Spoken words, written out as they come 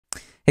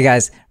Hey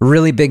guys,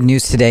 really big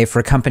news today for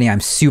a company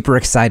I'm super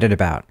excited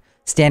about.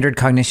 Standard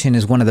Cognition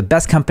is one of the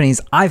best companies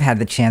I've had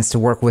the chance to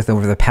work with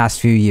over the past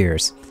few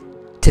years.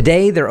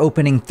 Today, they're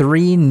opening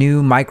 3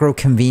 new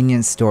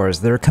micro-convenience stores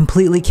that are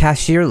completely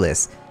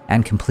cashierless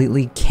and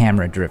completely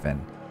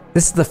camera-driven.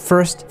 This is the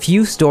first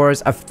few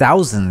stores of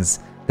thousands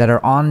that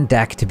are on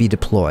deck to be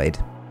deployed.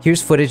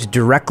 Here's footage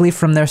directly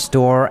from their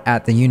store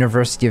at the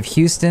University of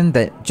Houston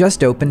that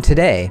just opened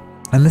today,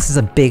 and this is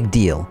a big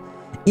deal.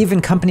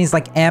 Even companies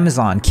like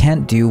Amazon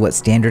can't do what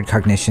Standard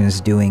Cognition is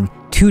doing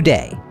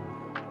today.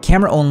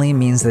 Camera only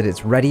means that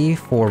it's ready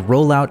for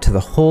rollout to the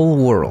whole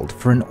world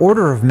for an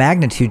order of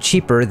magnitude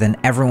cheaper than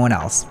everyone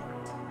else.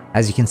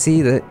 As you can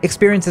see, the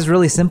experience is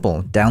really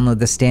simple. Download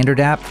the Standard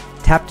app,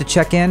 tap to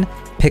check in,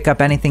 pick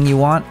up anything you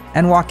want,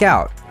 and walk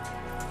out.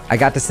 I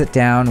got to sit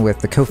down with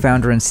the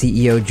co-founder and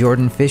CEO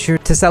Jordan Fisher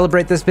to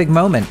celebrate this big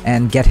moment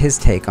and get his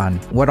take on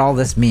what all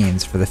this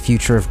means for the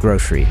future of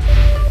grocery.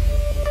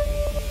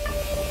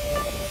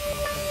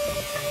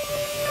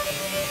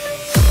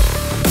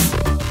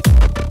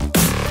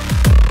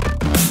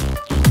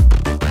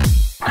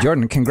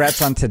 Jordan,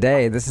 congrats on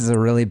today. This is a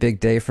really big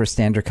day for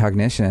Standard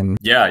Cognition.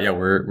 Yeah,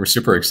 we're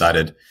super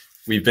excited.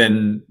 We've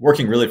been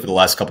working really for the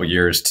last couple of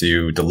years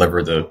to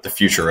deliver the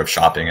future of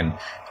shopping. And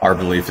our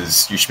belief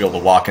is you should be able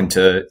to walk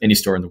into any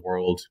store in the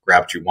world,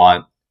 grab what you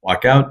want,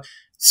 walk out,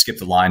 skip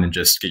the line and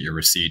just get your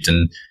receipt.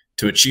 And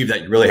to achieve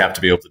that, you really have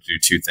to be able to do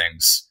 2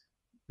 things.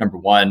 Number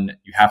one,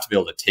 you have to be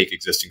able to take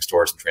existing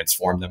stores and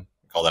transform them.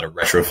 We call that a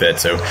retrofit.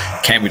 So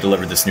can we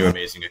deliver this new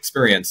amazing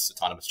experience,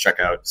 autonomous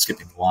checkout,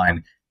 skipping the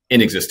line,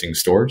 in existing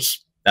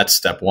stores? That's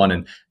step one.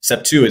 And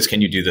step 2 is,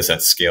 can you do this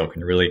at scale? Can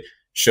you really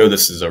show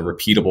this as a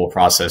repeatable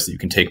process that you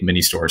can take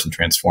many stores and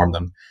transform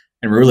them?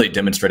 And we're really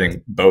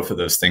demonstrating both of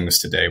those things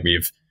today.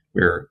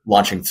 We're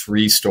launching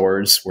 3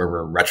 stores where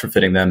we're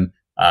retrofitting them.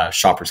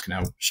 Shoppers can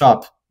now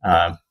shop,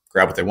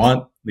 grab what they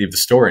want, leave the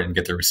store, and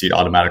get their receipt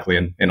automatically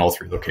in all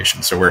 3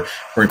 locations. So we're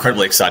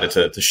incredibly excited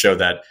to show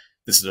that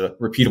this is a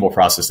repeatable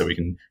process that we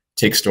can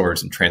take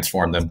stores and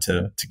transform them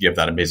to give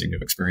that amazing new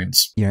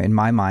experience. You know, in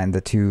my mind,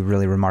 the 2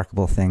 really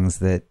remarkable things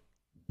that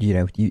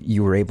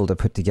you were able to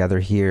put together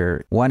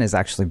here, 1 is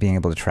actually being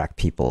able to track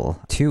people.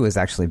 2 is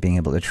actually being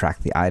able to track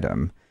the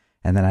item.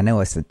 And then I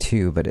know I said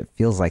 2, but it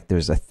feels like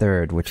there's a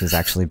 3rd, which is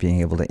actually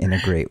being able to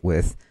integrate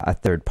with a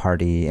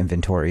third-party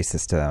inventory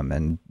system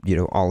and,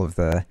 all of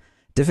the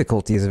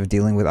difficulties of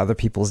dealing with other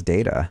people's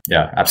data.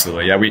 Yeah,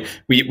 absolutely. Yeah,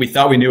 we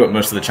thought we knew what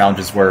most of the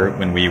challenges were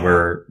when we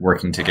were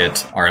working to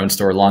get our own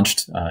store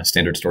launched,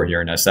 Standard store here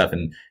in SF.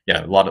 And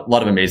yeah, a lot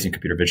of amazing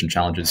computer vision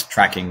challenges,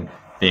 tracking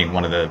being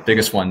one of the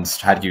biggest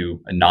ones. How do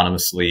you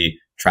anonymously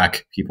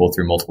track people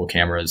through multiple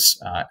cameras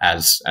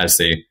as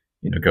they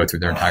go through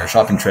their entire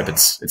shopping trip?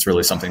 It's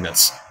really something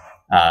that's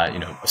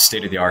a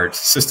state-of-the-art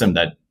system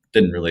that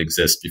didn't really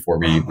exist before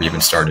we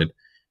even started.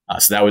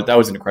 So that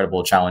was an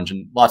incredible challenge,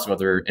 and lots of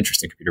other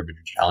interesting computer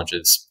vision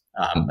challenges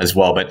as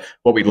well. But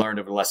what we learned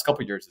over the last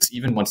couple of years is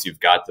even once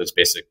you've got those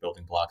basic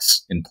building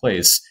blocks in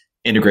place,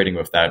 integrating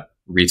with that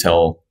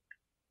retail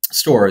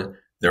store,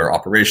 their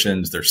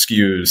operations, their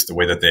SKUs, the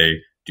way that they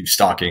do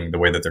stocking, the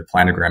way that their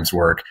planograms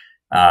work,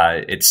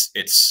 it's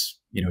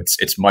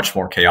much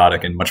more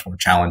chaotic and much more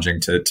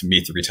challenging to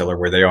meet the retailer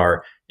where they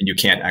are. And you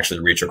can't actually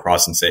reach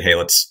across and say, hey,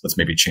 let's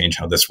maybe change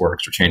how this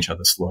works, or change how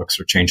this looks,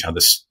 or change how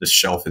this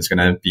shelf is going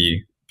to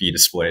be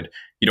displayed.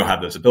 You don't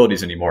have those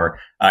abilities anymore.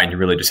 And you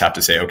really just have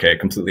to say, okay,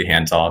 completely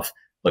hands off.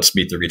 Let's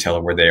meet the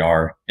retailer where they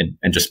are and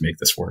just make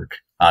this work.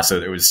 So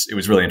it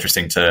was really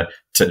interesting to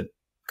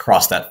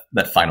cross that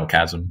final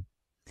chasm.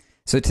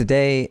 So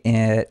today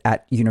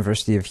at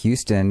University of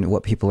Houston,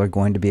 what people are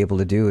going to be able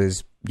to do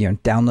is,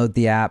 download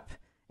the app,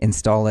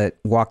 install it,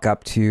 walk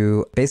up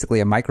to basically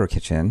a micro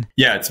kitchen.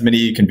 Yeah, it's a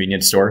mini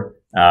convenience store.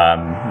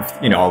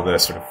 All the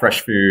sort of fresh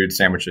food,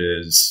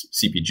 sandwiches,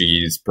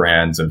 CPGs,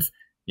 brands of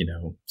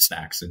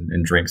snacks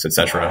and drinks,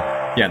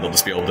 etc. Yeah, they'll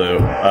just be able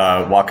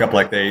to walk up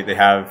like they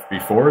have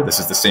before. This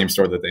is the same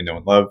store that they know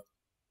and love,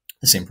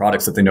 the same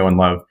products that they know and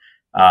love.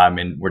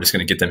 And we're just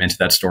going to get them into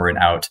that store and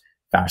out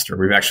faster.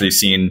 We've actually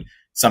seen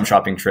some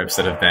shopping trips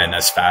that have been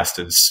as fast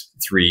as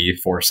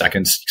 3-4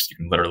 seconds. You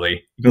can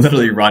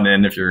literally run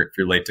in if you're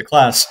late to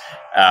class,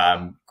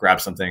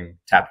 grab something,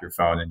 tap your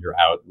phone, and you're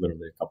out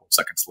literally a couple of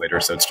seconds later.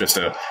 So it's just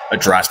a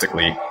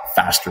drastically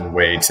faster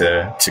way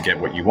to get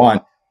what you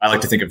want. I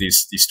like to think of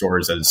these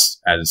stores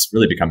as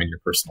really becoming your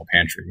personal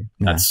pantry.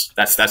 Yeah.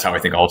 That's how I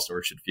think all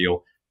stores should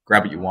feel.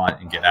 Grab what you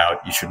want and get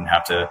out. You shouldn't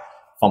have to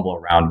fumble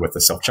around with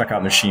a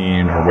self-checkout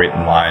machine or wait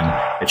in line.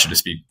 It should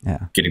just be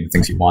getting the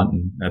things you want,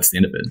 and that's the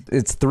end of it.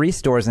 It's 3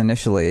 stores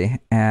initially,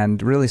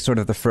 and really sort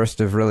of the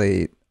first of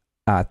really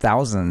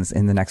thousands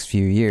in the next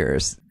few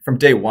years. From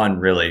day one,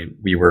 really,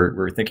 we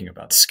were thinking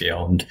about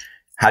scale and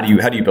how do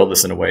you build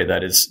this in a way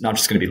that is not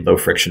just going to be low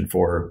friction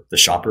for the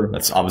shopper.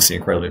 That's obviously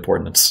incredibly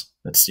important.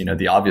 That's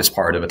the obvious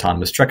part of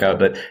autonomous checkout.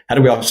 But how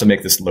do we also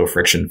make this low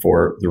friction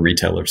for the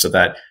retailer so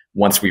that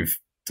once we've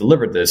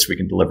delivered this, we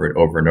can deliver it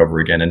over and over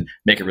again and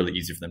make it really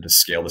easy for them to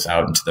scale this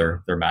out into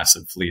their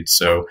massive fleet.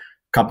 So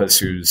Compass,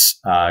 who's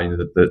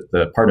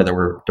the partner that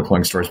we're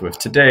deploying stores with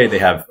today, they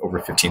have over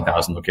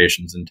 15,000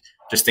 locations. And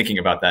just thinking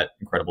about that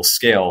incredible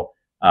scale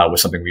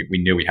was something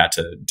we knew we had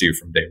to do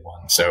from day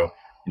one. So,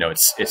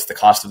 it's the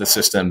cost of the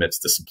system, it's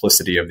the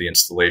simplicity of the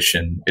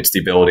installation, it's the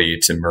ability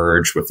to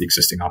merge with the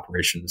existing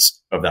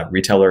operations of that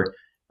retailer.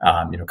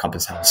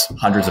 Compass has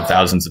hundreds of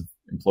thousands of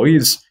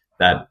employees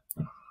that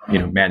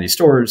man these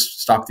stores,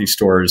 stock these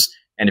stores,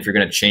 and if you're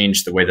going to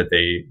change the way that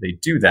they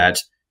do that,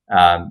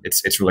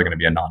 it's really going to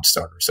be a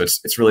non-starter. So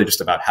it's really just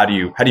about how do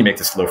you make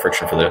this low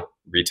friction for the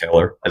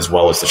retailer as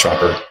well as the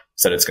shopper,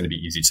 so that it's going to be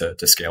easy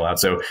to scale out.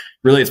 So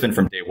really, it's been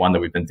from day one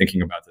that we've been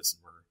thinking about this,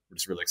 and we're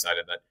just really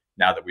excited that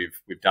now that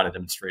we've done a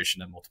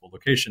demonstration at multiple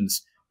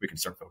locations, we can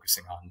start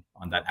focusing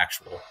on that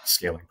actual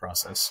scaling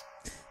process.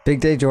 Big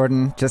day,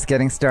 Jordan. Just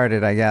getting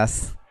started, I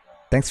guess.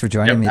 Thanks for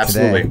joining me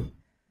absolutely. today.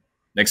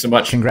 Thanks so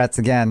much. Congrats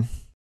again.